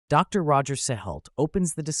Dr. Roger Seheult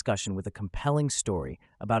opens the discussion with a compelling story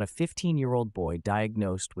about a 15-year-old boy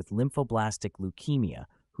diagnosed with lymphoblastic leukemia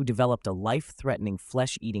who developed a life-threatening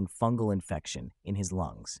flesh-eating fungal infection in his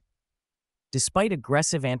lungs. Despite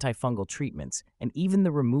aggressive antifungal treatments and even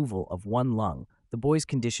the removal of one lung, the boy's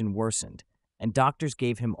condition worsened, and doctors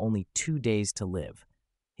gave him only 2 days to live.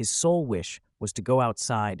 His sole wish was to go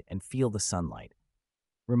outside and feel the sunlight.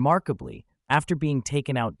 Remarkably, after being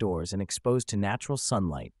taken outdoors and exposed to natural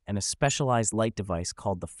sunlight and a specialized light device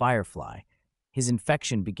called the Firefly, his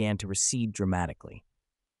infection began to recede dramatically.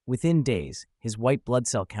 Within days, his white blood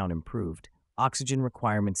cell count improved, oxygen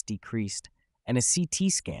requirements decreased, and a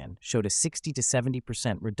CT scan showed a 60 to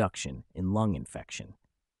 70% reduction in lung infection.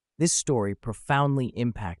 This story profoundly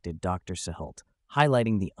impacted Dr. Seheult,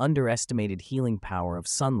 highlighting the underestimated healing power of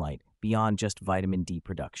sunlight beyond just vitamin D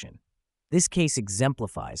production. This case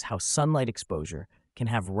exemplifies how sunlight exposure can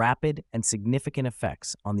have rapid and significant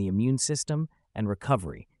effects on the immune system and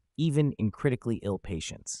recovery, even in critically ill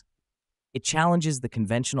patients. It challenges the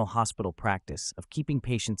conventional hospital practice of keeping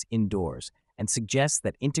patients indoors and suggests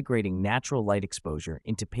that integrating natural light exposure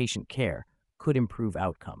into patient care could improve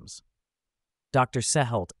outcomes. Dr.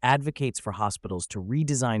 Seheult advocates for hospitals to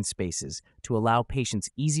redesign spaces to allow patients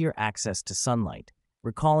easier access to sunlight,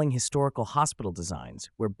 recalling historical hospital designs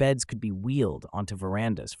where beds could be wheeled onto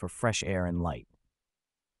verandas for fresh air and light.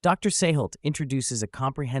 Dr. Seheult introduces a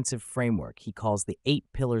comprehensive framework he calls the 8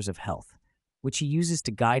 Pillars of Health, which he uses to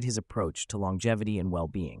guide his approach to longevity and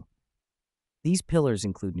well-being. These pillars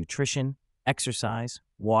include nutrition, exercise,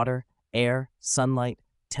 water, air, sunlight,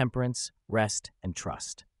 temperance, rest, and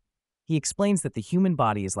trust. He explains that the human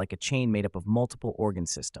body is like a chain made up of multiple organ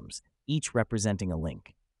systems, each representing a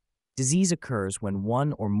link. Disease occurs when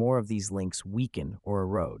one or more of these links weaken or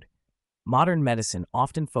erode. Modern medicine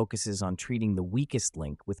often focuses on treating the weakest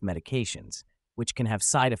link with medications, which can have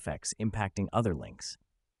side effects impacting other links.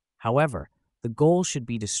 However, the goal should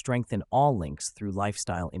be to strengthen all links through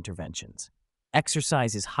lifestyle interventions.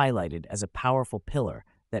 Exercise is highlighted as a powerful pillar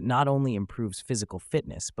that not only improves physical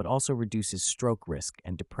fitness but also reduces stroke risk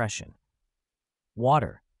and depression.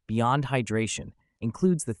 Water, beyond hydration,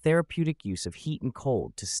 includes the therapeutic use of heat and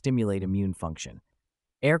cold to stimulate immune function.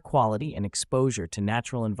 Air quality and exposure to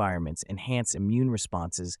natural environments enhance immune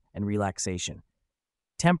responses and relaxation.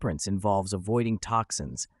 Temperance involves avoiding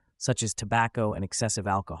toxins, such as tobacco and excessive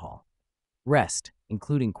alcohol. Rest,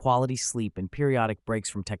 including quality sleep and periodic breaks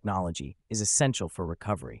from technology, is essential for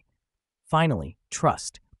recovery. Finally,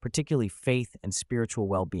 trust, particularly faith and spiritual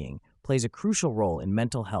well-being, plays a crucial role in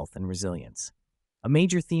mental health and resilience. A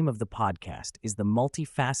major theme of the podcast is the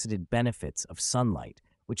multifaceted benefits of sunlight,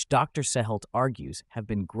 which Dr. Seheult argues have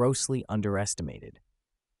been grossly underestimated.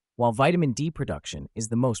 While vitamin D production is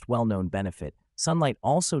the most well-known benefit, sunlight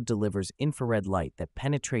also delivers infrared light that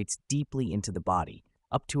penetrates deeply into the body,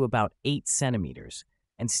 up to about 8 centimeters,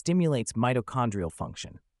 and stimulates mitochondrial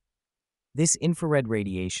function. This infrared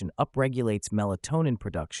radiation upregulates melatonin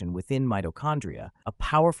production within mitochondria, a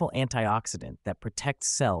powerful antioxidant that protects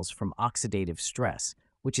cells from oxidative stress,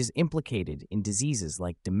 which is implicated in diseases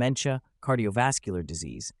like dementia, cardiovascular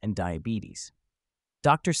disease, and diabetes.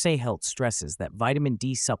 Dr. Seheult stresses that vitamin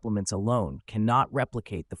D supplements alone cannot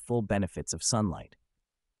replicate the full benefits of sunlight.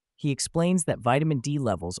 He explains that vitamin D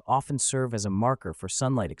levels often serve as a marker for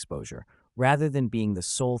sunlight exposure rather than being the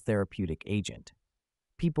sole therapeutic agent.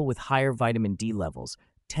 People with higher vitamin D levels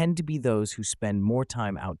tend to be those who spend more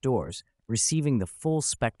time outdoors, receiving the full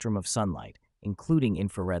spectrum of sunlight, including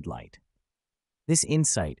infrared light. This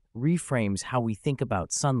insight reframes how we think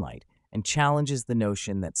about sunlight and challenges the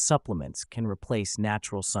notion that supplements can replace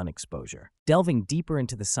natural sun exposure. Delving deeper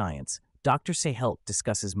into the science, Dr. Seheult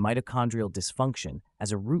discusses mitochondrial dysfunction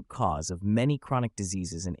as a root cause of many chronic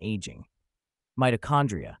diseases and aging.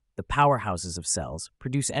 Mitochondria, the powerhouses of cells,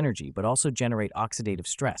 produce energy but also generate oxidative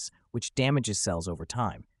stress, which damages cells over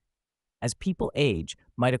time. As people age,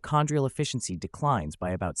 mitochondrial efficiency declines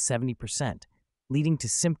by about 70%, leading to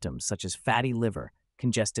symptoms such as fatty liver,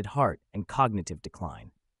 congested heart, and cognitive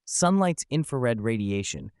decline. Sunlight's infrared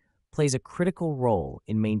radiation plays a critical role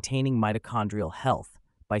in maintaining mitochondrial health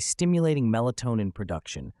by stimulating melatonin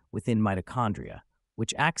production within mitochondria,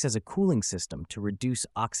 which acts as a cooling system to reduce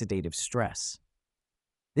oxidative stress.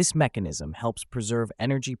 This mechanism helps preserve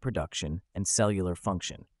energy production and cellular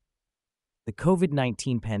function. The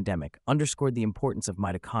COVID-19 pandemic underscored the importance of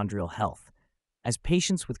mitochondrial health, as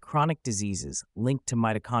patients with chronic diseases linked to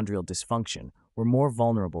mitochondrial dysfunction were more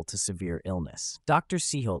vulnerable to severe illness. Dr.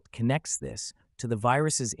 Seheult connects this to the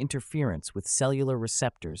virus's interference with cellular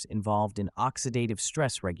receptors involved in oxidative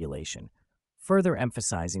stress regulation, further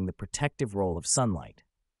emphasizing the protective role of sunlight.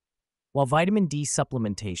 While vitamin D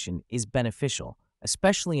supplementation is beneficial,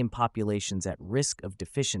 especially in populations at risk of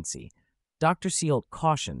deficiency, Dr. Seheult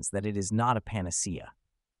cautions that it is not a panacea.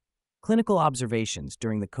 Clinical observations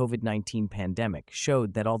during the COVID-19 pandemic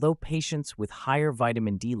showed that although patients with higher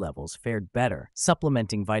vitamin D levels fared better,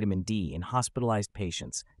 supplementing vitamin D in hospitalized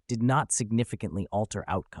patients did not significantly alter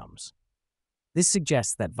outcomes. This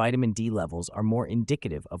suggests that vitamin D levels are more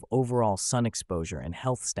indicative of overall sun exposure and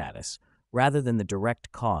health status rather than the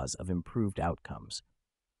direct cause of improved outcomes.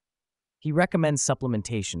 He recommends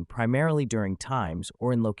supplementation primarily during times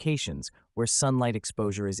or in locations where sunlight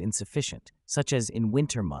exposure is insufficient, such as in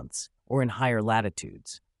winter months or in higher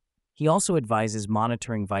latitudes. He also advises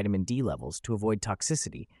monitoring vitamin D levels to avoid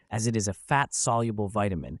toxicity, as it is a fat-soluble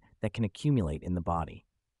vitamin that can accumulate in the body.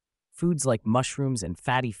 Foods like mushrooms and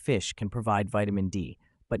fatty fish can provide vitamin D,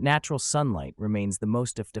 but natural sunlight remains the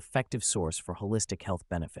most effective source for holistic health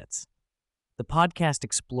benefits. The podcast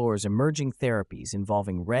explores emerging therapies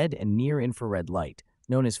involving red and near-infrared light,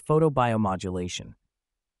 known as photobiomodulation.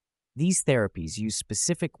 These therapies use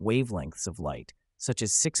specific wavelengths of light, such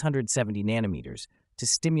as 670 nanometers, to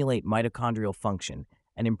stimulate mitochondrial function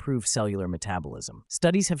and improve cellular metabolism.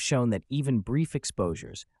 Studies have shown that even brief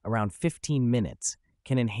exposures, around 15 minutes,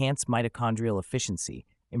 can enhance mitochondrial efficiency,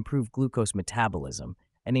 improve glucose metabolism,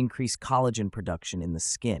 and increase collagen production in the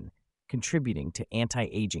skin, contributing to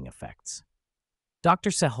anti-aging effects.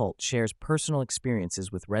 Dr. Seheult shares personal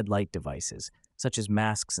experiences with red light devices, such as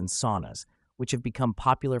masks and saunas, which have become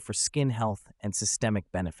popular for skin health and systemic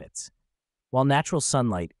benefits. While natural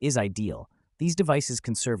sunlight is ideal, these devices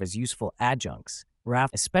can serve as useful adjuncts,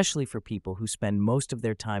 especially for people who spend most of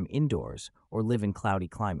their time indoors or live in cloudy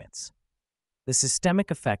climates. The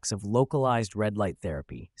systemic effects of localized red light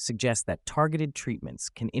therapy suggest that targeted treatments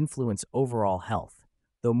can influence overall health,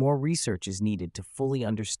 though more research is needed to fully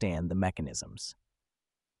understand the mechanisms.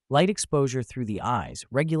 Light exposure through the eyes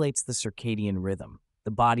regulates the circadian rhythm,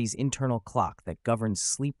 the body's internal clock that governs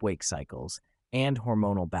sleep-wake cycles and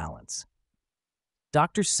hormonal balance.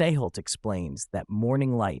 Dr. Seheult explains that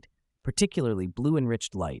morning light, particularly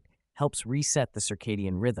blue-enriched light, helps reset the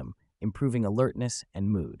circadian rhythm, improving alertness and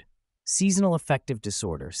mood. Seasonal affective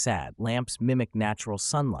disorder, SAD, lamps mimic natural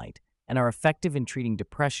sunlight and are effective in treating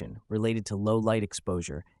depression related to low light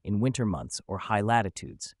exposure in winter months or high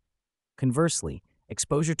latitudes. Conversely,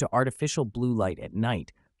 exposure to artificial blue light at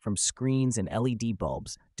night from screens and LED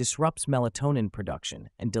bulbs disrupts melatonin production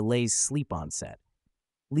and delays sleep onset,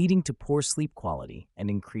 leading to poor sleep quality and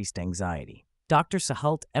increased anxiety. Dr.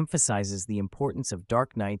 Seheult emphasizes the importance of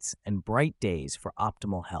dark nights and bright days for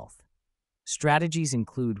optimal health. Strategies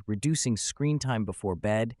include reducing screen time before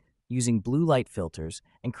bed, using blue light filters,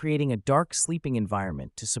 and creating a dark sleeping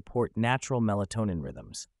environment to support natural melatonin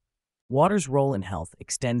rhythms. Water's role in health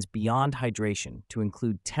extends beyond hydration to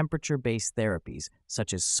include temperature-based therapies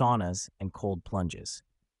such as saunas and cold plunges.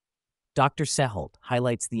 Dr. Seheult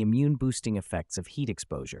highlights the immune-boosting effects of heat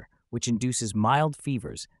exposure, which induces mild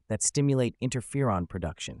fevers that stimulate interferon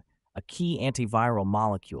production, a key antiviral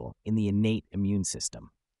molecule in the innate immune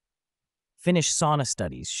system. Finnish sauna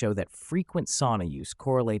studies show that frequent sauna use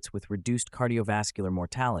correlates with reduced cardiovascular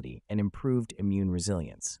mortality and improved immune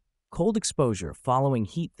resilience. Cold exposure following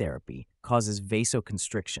heat therapy causes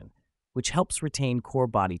vasoconstriction, which helps retain core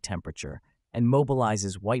body temperature and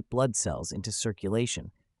mobilizes white blood cells into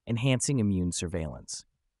circulation, enhancing immune surveillance.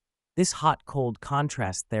 This hot-cold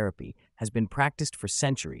contrast therapy has been practiced for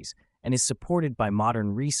centuries and is supported by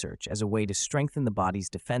modern research as a way to strengthen the body's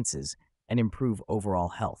defenses and improve overall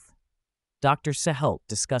health. Dr. Seheult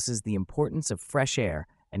discusses the importance of fresh air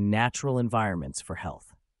and natural environments for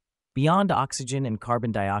health. Beyond oxygen and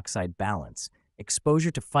carbon dioxide balance, exposure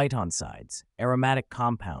to phytoncides, aromatic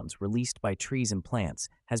compounds released by trees and plants,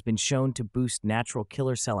 has been shown to boost natural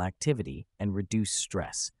killer cell activity and reduce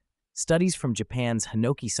stress. Studies from Japan's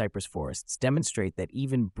Hinoki cypress forests demonstrate that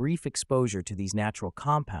even brief exposure to these natural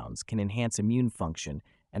compounds can enhance immune function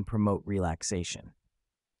and promote relaxation.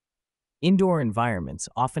 Indoor environments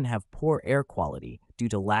often have poor air quality due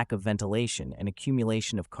to lack of ventilation and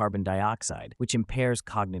accumulation of carbon dioxide, which impairs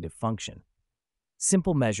cognitive function.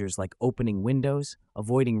 Simple measures like opening windows,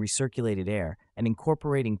 avoiding recirculated air, and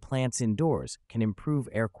incorporating plants indoors can improve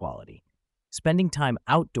air quality. Spending time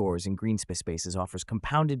outdoors in green spaces offers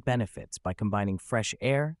compounded benefits by combining fresh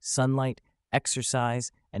air, sunlight,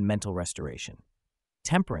 exercise, and mental restoration.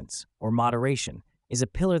 Temperance, or moderation, is a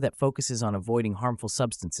pillar that focuses on avoiding harmful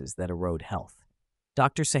substances that erode health.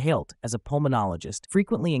 Dr. Seheult, as a pulmonologist,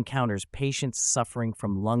 frequently encounters patients suffering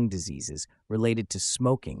from lung diseases related to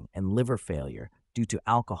smoking and liver failure due to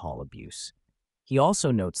alcohol abuse. He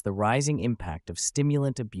also notes the rising impact of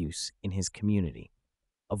stimulant abuse in his community.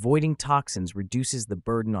 Avoiding toxins reduces the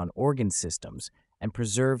burden on organ systems and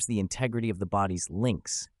preserves the integrity of the body's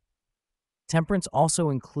links. Temperance also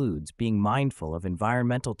includes being mindful of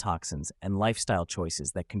environmental toxins and lifestyle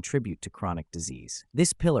choices that contribute to chronic disease.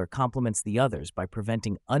 This pillar complements the others by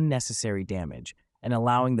preventing unnecessary damage and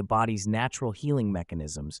allowing the body's natural healing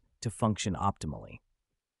mechanisms to function optimally.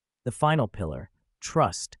 The final pillar,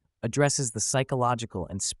 trust, addresses the psychological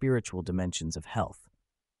and spiritual dimensions of health.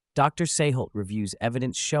 Dr. Seheult reviews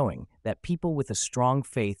evidence showing that people with a strong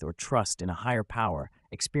faith or trust in a higher power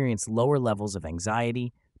experience lower levels of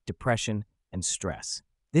anxiety, depression, and stress.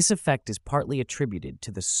 This effect is partly attributed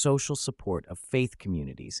to the social support of faith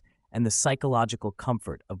communities and the psychological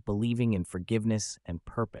comfort of believing in forgiveness and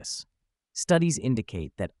purpose. Studies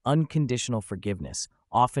indicate that unconditional forgiveness,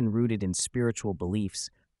 often rooted in spiritual beliefs,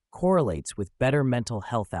 correlates with better mental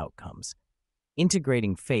health outcomes.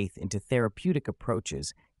 Integrating faith into therapeutic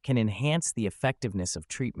approaches can enhance the effectiveness of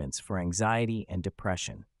treatments for anxiety and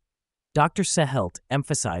depression. Dr. Seheult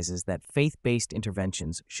emphasizes that faith-based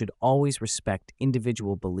interventions should always respect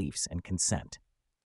individual beliefs and consent.